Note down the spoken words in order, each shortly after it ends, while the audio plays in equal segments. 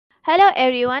Hello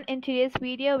everyone, in today's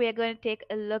video we are going to take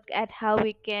a look at how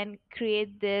we can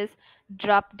create this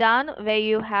drop down where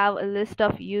you have a list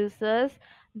of users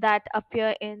that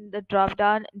appear in the drop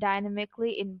down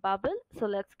dynamically in Bubble. So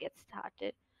let's get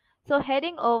started. So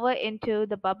heading over into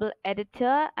the Bubble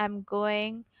editor, I'm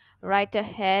going right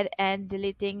ahead and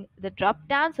deleting the drop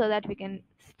down so that we can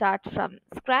start from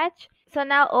scratch. So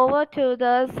now over to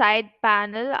the side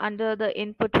panel under the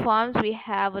input forms, we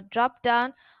have a drop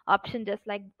down option just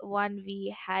like one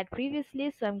we had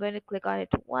previously. So I'm going to click on it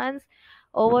once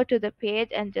over to the page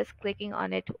and just clicking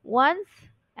on it once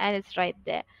and it's right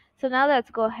there. So now let's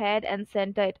go ahead and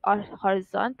center it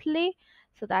horizontally.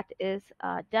 So that is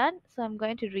done. So I'm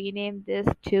going to rename this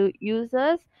to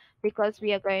users because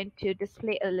we are going to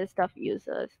display a list of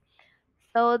users.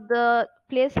 So the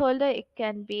placeholder, it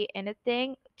can be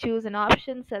anything. Choose an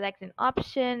option, select an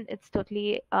option. It's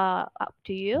totally up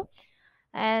to you.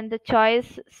 And the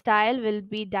choice style will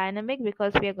be dynamic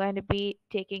because we are going to be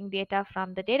taking data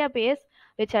from the database,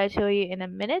 which I'll show you in a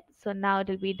minute. So now it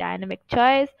will be dynamic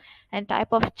choice, and type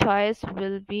of choice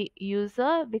will be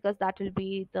user because that will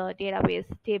be the database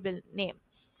table name.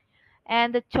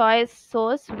 And the choice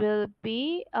source will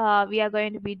be we are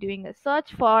going to be doing a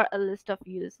search for a list of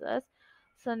users.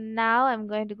 So now I'm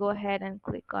going to go ahead and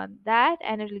click on that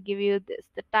and it will give you this.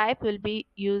 The type will be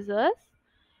users.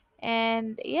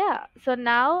 And yeah, so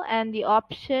now, and the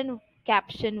option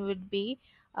caption would be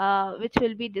which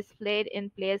will be displayed in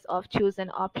place of choose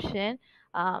an option,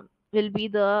 will be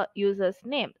the user's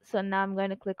name. So now I'm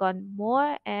going to click on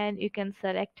more and you can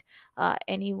select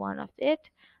any one of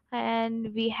it.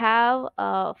 And we have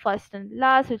first and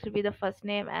last, which will be the first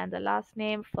name and the last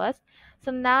name first.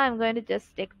 So now I'm going to just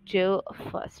stick to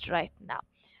first right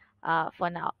now,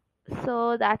 for now.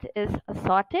 So that is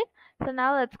sorted. So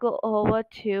now let's go over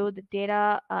to the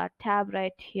data tab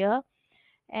right here.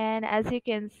 And as you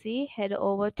can see, head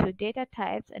over to data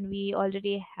types and we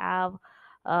already have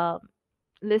a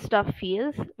list of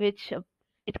fields which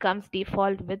it comes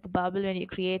default with Bubble when you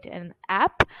create an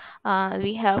app.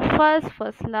 We have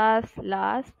first,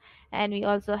 last, and we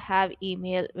also have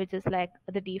email, which is like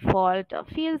the default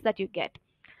fields that you get.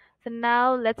 So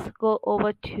now let's go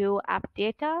over to app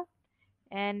data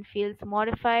and fields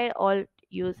modified all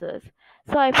users.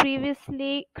 So I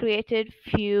previously created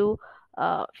few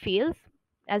fields.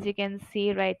 As you can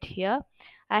see right here,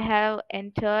 I have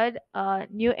entered a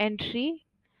new entry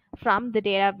from the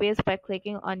database by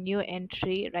clicking on new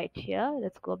entry right here.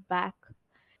 Let's go back.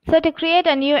 So to create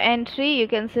a new entry, you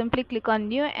can simply click on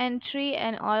new entry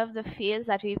and all of the fields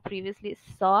that we previously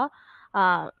saw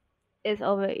uh, is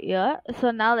over here.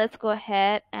 So now let's go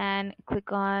ahead and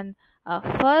click on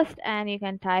first and you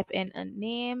can type in a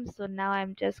name. So now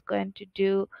I'm just going to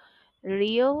do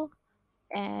Rio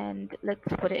and let's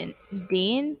put in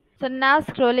Dean. So now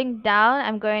scrolling down,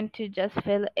 I'm going to just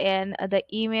fill in the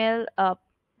email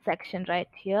section right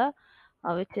here,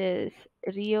 which is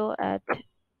Rio at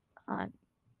uh,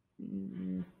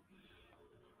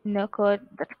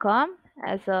 nocode.com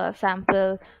as a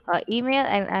sample email,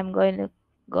 and I'm going to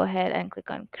go ahead and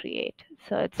click on create.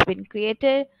 So it's been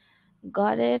created,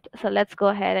 got it. So let's go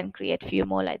ahead and create a few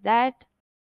more like that.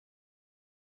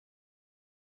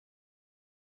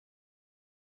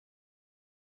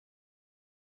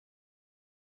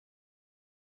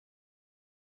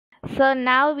 So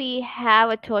now we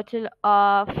have a total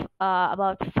of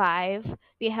about five.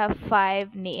 We have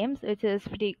five names, which is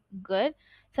pretty good.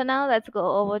 So now let's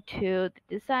go over to the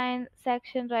design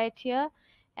section right here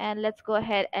and let's go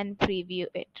ahead and preview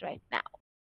it right now.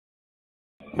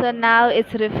 So now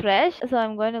it's refreshed. So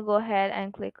I'm going to go ahead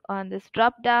and click on this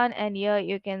drop down and here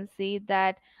you can see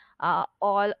that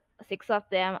all six of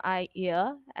them are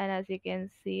here. And as you can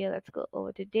see, let's go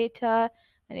over to data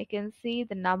and you can see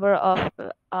the number of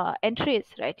entries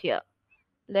right here.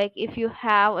 Like if you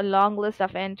have a long list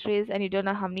of entries and you don't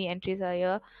know how many entries are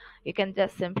here, you can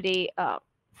just simply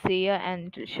see here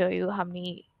and to show you how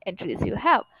many entries you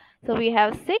have. So we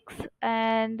have six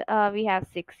and we have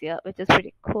six here, which is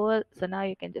pretty cool. So now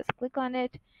you can just click on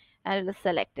it and it will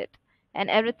select it, and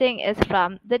everything is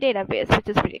from the database, which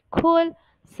is pretty cool.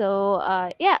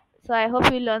 So yeah, so I hope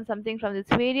you learned something from this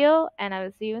video and I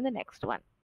will see you in the next one.